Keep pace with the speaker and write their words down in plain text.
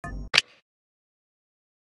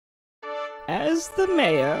As the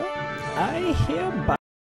mayor, I hereby...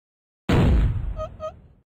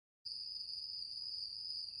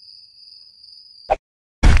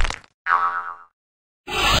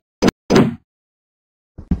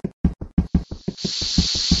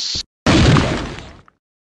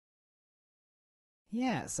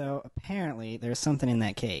 Yeah, so apparently there's something in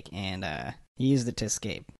that cake, and he used it to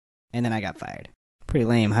escape. And then I got fired. Pretty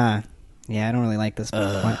lame, huh? Yeah, I don't really like this.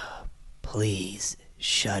 Please,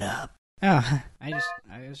 shut up. Oh, I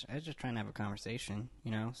was just trying to have a conversation,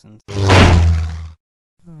 you know, since...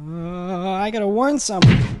 I gotta warn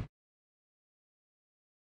someone!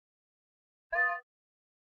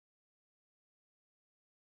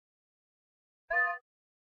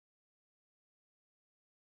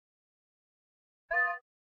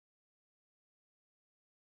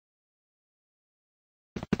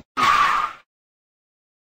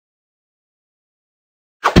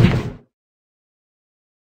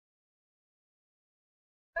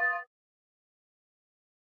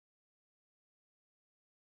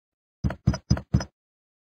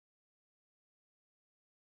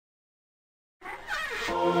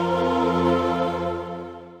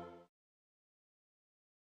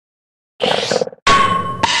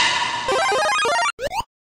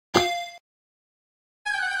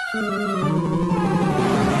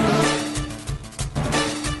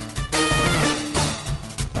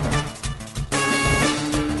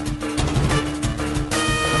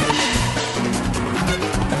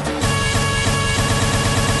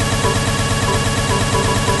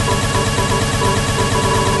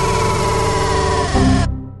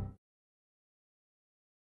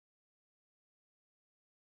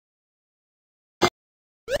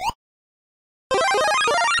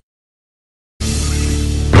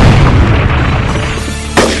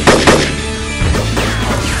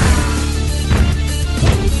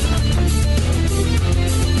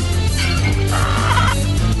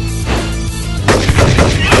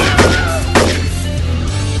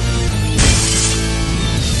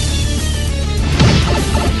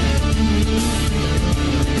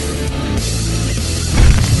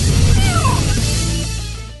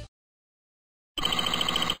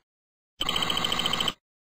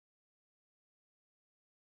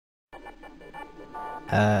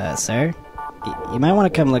 Sir? You might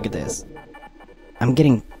want to come look at this. I'm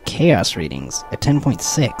getting chaos readings at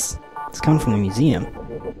 10.6. It's coming from the museum.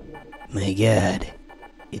 My god.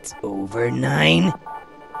 It's over 9?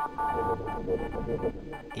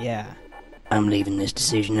 Yeah. I'm leaving this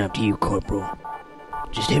decision up to you, Corporal.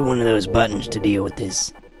 Just hit one of those buttons to deal with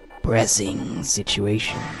this pressing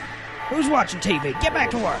situation. Who's watching TV? Get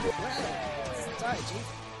back to work! Sorry, Chief.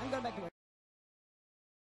 I'm going back to work.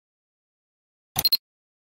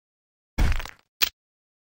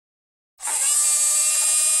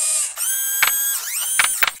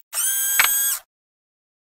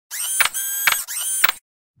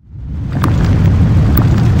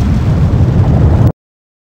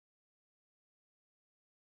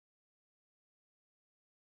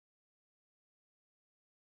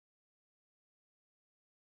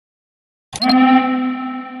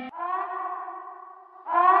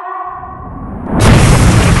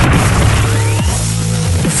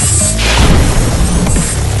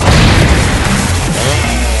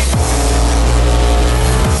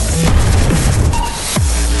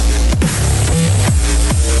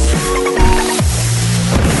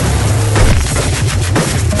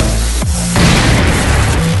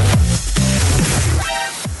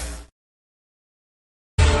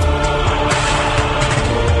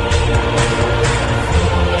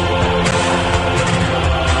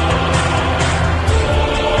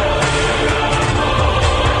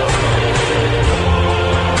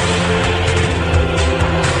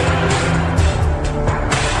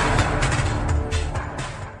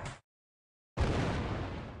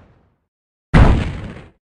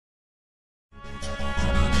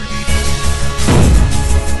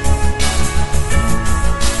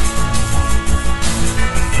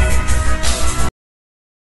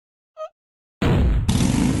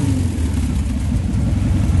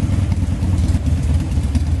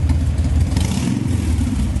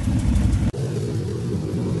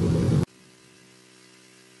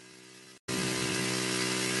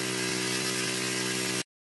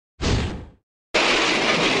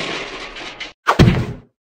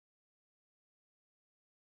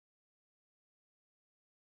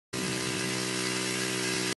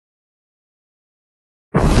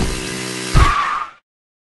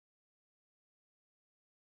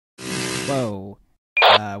 Whoa.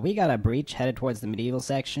 We got a breach headed towards the medieval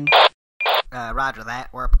section. Roger that.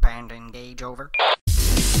 We're preparing to engage, over.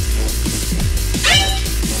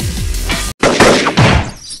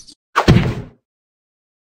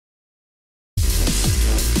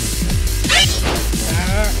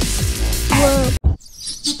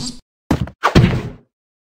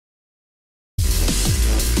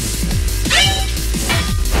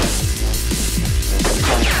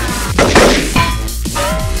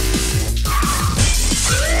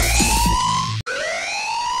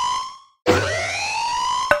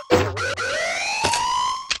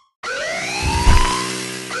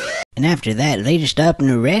 And after that, they just up and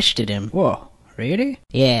arrested him. Whoa, really?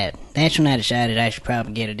 Yeah, that's when I decided I should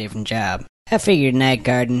probably get a different job. I figured night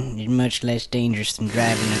guarding is much less dangerous than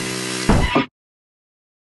driving a...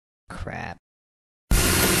 Crap.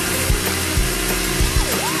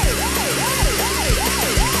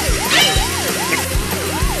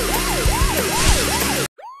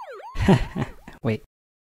 Wait.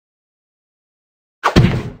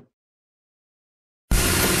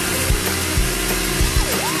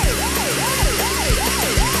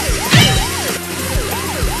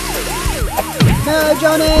 No,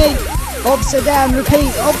 Johnny! Upside down,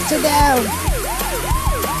 repeat, upside down!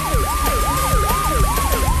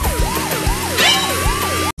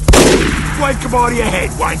 Wake him out of your head,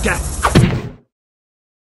 wanker!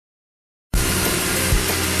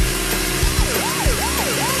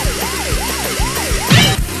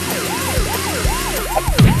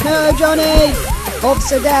 No, Johnny!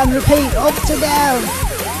 Upside down, repeat, upside down!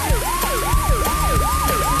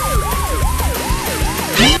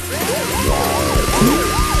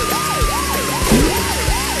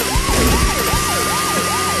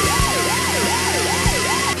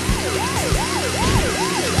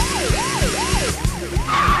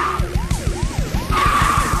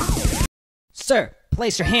 Sir,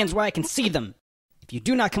 place your hands where I can see them. If you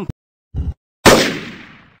do not comply...